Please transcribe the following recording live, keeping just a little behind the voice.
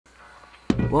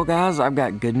Well guys, I've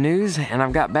got good news and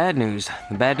I've got bad news.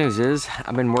 The bad news is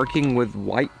I've been working with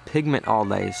white pigment all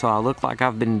day, so I look like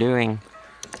I've been doing,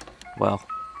 well,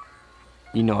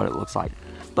 you know what it looks like.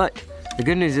 But the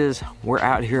good news is we're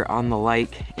out here on the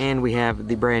lake and we have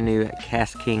the brand new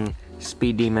KastKing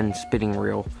Speed Demon spinning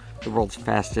reel, the world's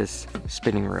fastest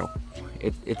spinning reel.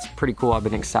 It's pretty cool. I've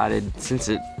been excited since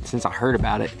I heard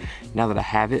about it. Now that I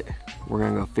have it, we're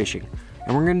gonna go fishing.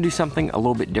 And we're gonna do something a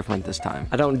little bit different this time.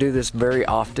 I don't do this very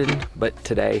often, but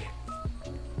today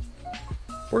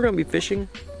we're gonna be fishing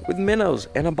with minnows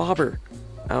and a bobber.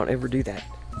 I don't ever do that.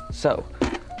 So,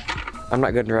 I'm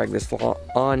not gonna drag this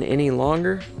on any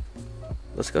longer.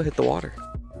 Let's go hit the water.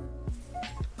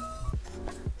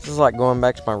 This is like going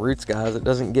back to my roots, guys. It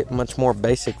doesn't get much more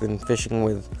basic than fishing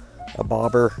with a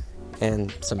bobber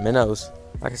and some minnows.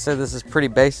 Like I said, this is pretty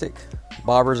basic.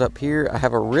 Bobber's up here. I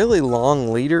have a really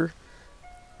long leader,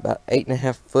 about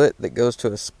 8.5 foot, that goes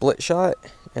to a split shot,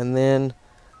 and then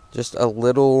just a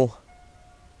little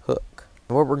hook.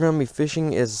 What we're going to be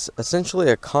fishing is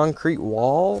essentially a concrete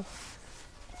wall,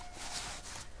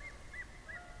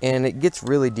 and it gets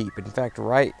really deep. In fact,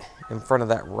 right in front of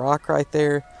that rock right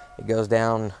there, it goes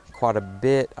down quite a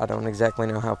bit. I don't exactly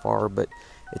know how far, but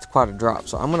it's quite a drop.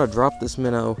 So I'm going to drop this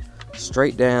minnow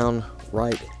straight down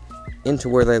right into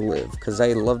where they live, because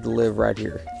they love to live right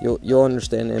here. You'll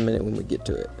understand in a minute when we get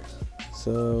to it.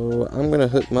 So I'm gonna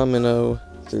hook my minnow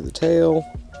through the tail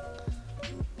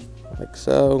like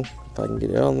so, if I can get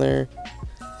it on there.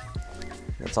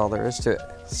 That's all there is to it.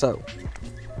 So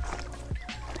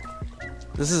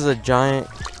this is a giant,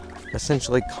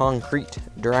 essentially concrete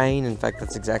drain. In fact,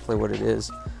 that's exactly what it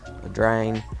is, a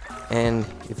drain. And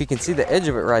if you can see the edge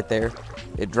of it right there,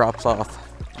 it drops off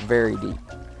very deep.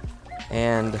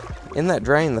 And in that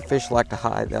drain, the fish like to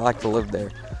hide. They like to live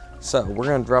there. So we're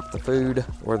going to drop the food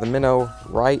or the minnow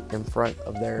right in front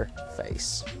of their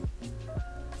face.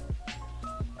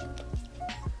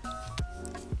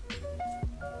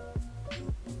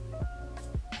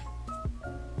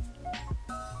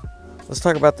 Let's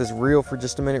talk about this reel for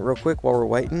just a minute real quick while we're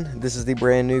waiting. This is the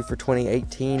brand new for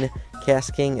 2018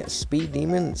 KastKing Speed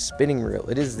Demon spinning reel.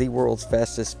 It is the world's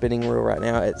fastest spinning reel right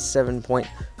now at 7.2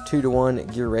 to 1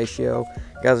 gear ratio.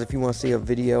 Guys, if you want to see a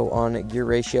video on gear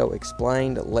ratio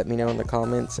explained, let me know in the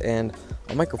comments and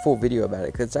I'll make a full video about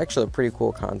it, because it's actually a pretty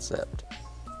cool concept.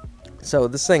 So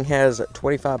this thing has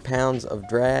 25 pounds of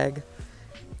drag,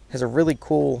 has a really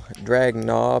cool drag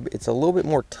knob. It's a little bit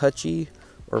more touchy,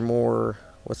 or more,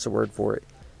 what's the word for it?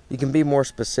 You can be more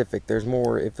specific. There's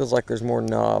more, it feels like there's more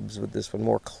knobs with this one,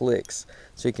 more clicks,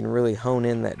 so you can really hone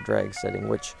in that drag setting,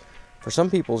 which for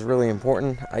some people is really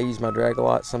important. I use my drag a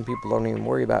lot. Some people don't even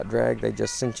worry about drag, they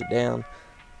just cinch it down.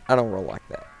 I don't really like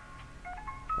that.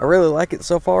 I really like it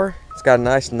so far. It's got a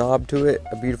nice knob to it,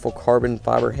 a beautiful carbon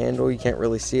fiber handle. You can't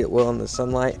really see it well in the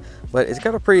sunlight, but it's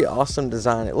got a pretty awesome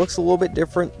design. It looks a little bit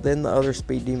different than the other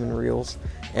Speed Demon reels,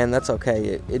 and that's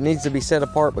okay. It needs to be set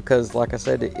apart because, like I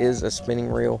said, it is a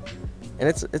spinning reel, and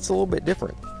it's a little bit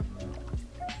different.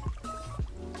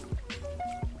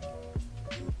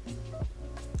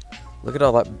 Look at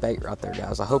all that bait right there,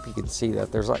 guys. I hope you can see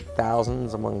that. There's like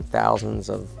thousands among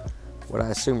thousands of what I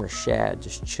assume are shad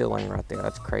just chilling right there.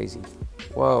 That's crazy.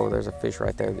 Whoa, there's a fish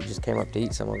right there that just came up to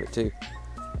eat some of it too.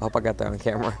 I hope I got that on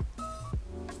camera.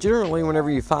 Generally,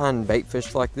 whenever you find bait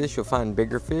fish like this, you'll find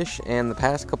bigger fish, and the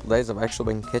past couple days I've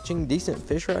actually been catching decent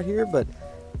fish right here, but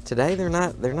today they're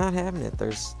not having it.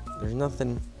 There's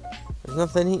nothing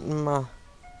eating my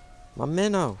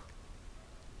minnow.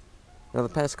 Now the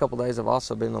past couple days have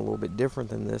also been a little bit different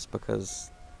than this,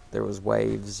 because there was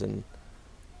waves and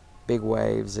big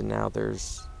waves, and now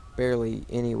there's barely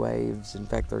any waves. In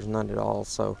fact, there's none at all,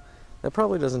 so that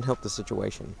probably doesn't help the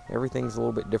situation. Everything's a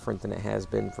little bit different than it has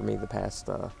been for me the past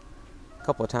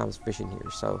couple of times fishing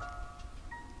here. So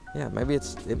yeah, maybe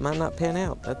it might not pan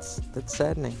out. That's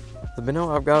saddening. The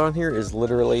minnow I've got on here is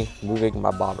literally moving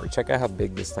my bobber. Check out how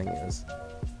big this thing is.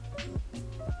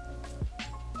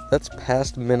 That's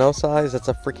past minnow size. That's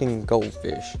a freaking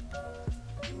goldfish.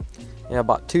 Yeah, I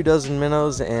bought 24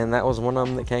 minnows, and that was one of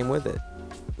them that came with it.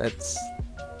 That's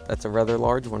a rather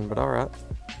large one, but all right.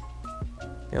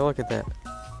 Yeah, look at that.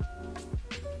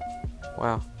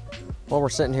 Wow. While we're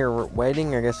sitting here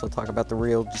waiting, I guess we'll talk about the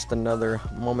reel just another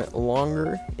moment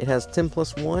longer. It has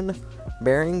 10+1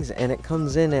 bearings, and it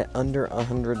comes in at under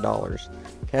 $100.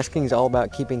 KastKing's all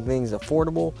about keeping things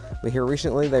affordable, but here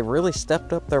recently they really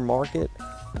stepped up their market.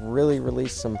 Really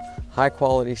released some high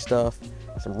quality stuff,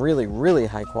 some really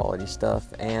high quality stuff,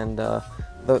 and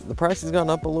the price has gone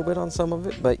up a little bit on some of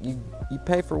it, but you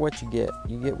pay for what you get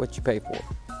what you pay for.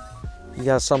 You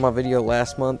guys saw my video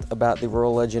last month about the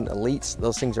Royal Legend Elites.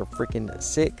 Those things are freaking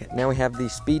sick. Now we have the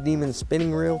Speed Demon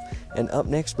spinning reel, and up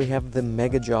next we have the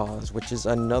Mega Jaws, which is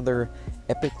another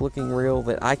epic looking reel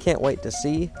that I can't wait to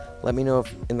see. Let me know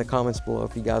in the comments below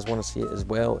if you guys want to see it as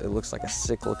well. It looks like a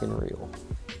sick looking reel.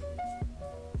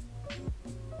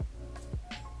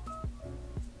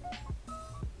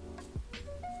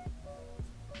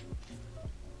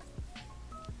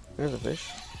 There's a fish.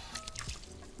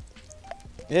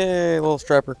 Yay, little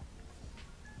strapper.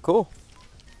 Cool.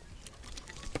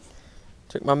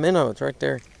 Took my minnow, it's right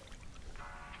there.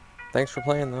 Thanks for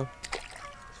playing though. See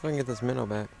if I can get this minnow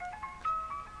back.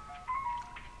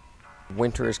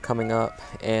 Winter is coming up,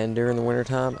 and during the winter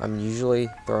time, I'm usually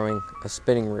throwing a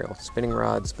spinning reel, spinning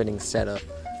rod, spinning setup.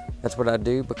 That's what I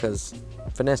do because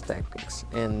finesse tactics,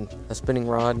 and a spinning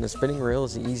rod and a spinning reel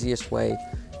is the easiest way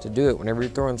to do it. Whenever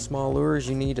you're throwing small lures,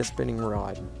 you need a spinning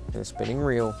rod and a spinning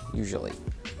reel, usually.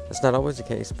 That's not always the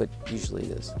case, but usually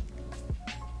it is.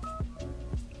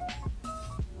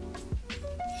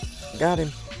 Got him.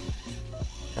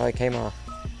 Oh, he came off.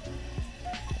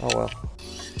 Oh well.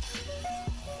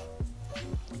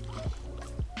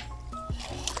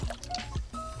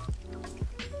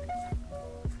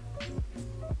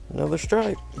 Another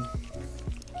stripe.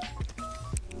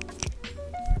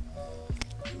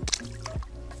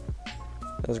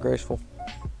 That was graceful.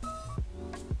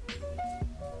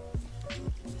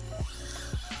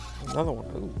 Another one.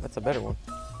 Ooh, that's a better one.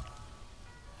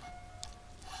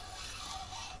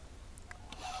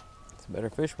 It's a better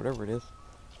fish, whatever it is.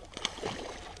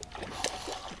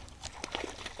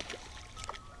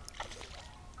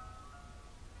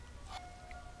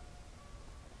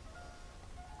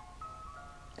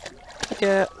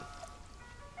 Cat.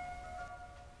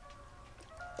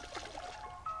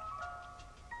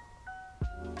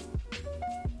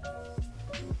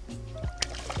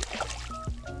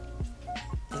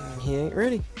 He ain't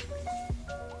ready.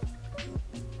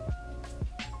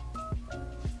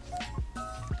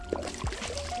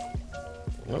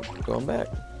 Nope, going back.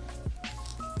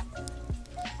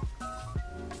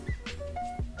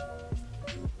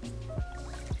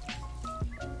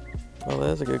 Oh,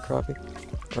 that's a good crappie.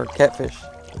 Or catfish.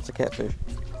 It's a catfish.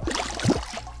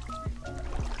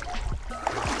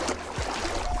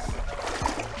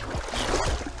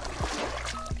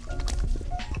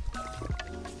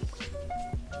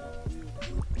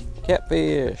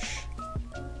 Catfish.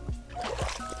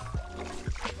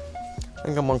 I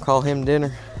think I'm gonna call him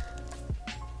dinner.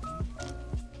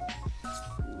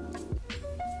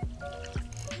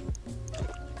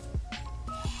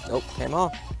 Oh, came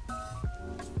off.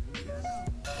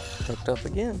 Hooked up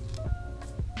again.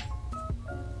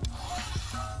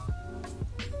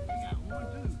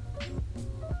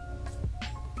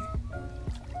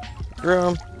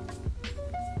 Drum.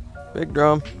 Big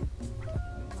drum.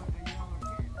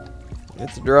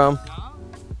 It's a drum.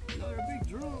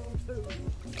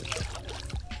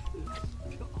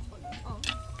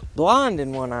 Blind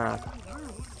in one eye.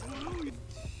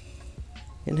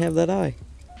 Didn't have that eye.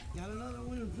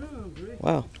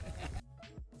 Wow.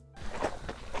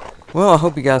 Well, I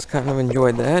hope you guys kind of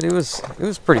enjoyed that. It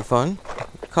was pretty fun.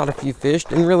 Caught a few fish.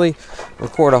 Didn't really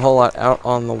record a whole lot out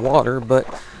on the water, but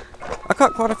I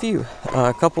caught quite a few.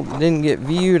 A couple that didn't get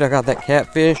viewed. I got that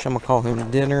catfish. I'm gonna call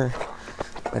him Dinner.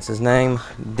 That's his name,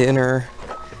 Dinner.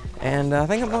 And I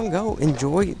think I'm gonna go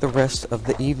enjoy the rest of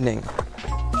the evening.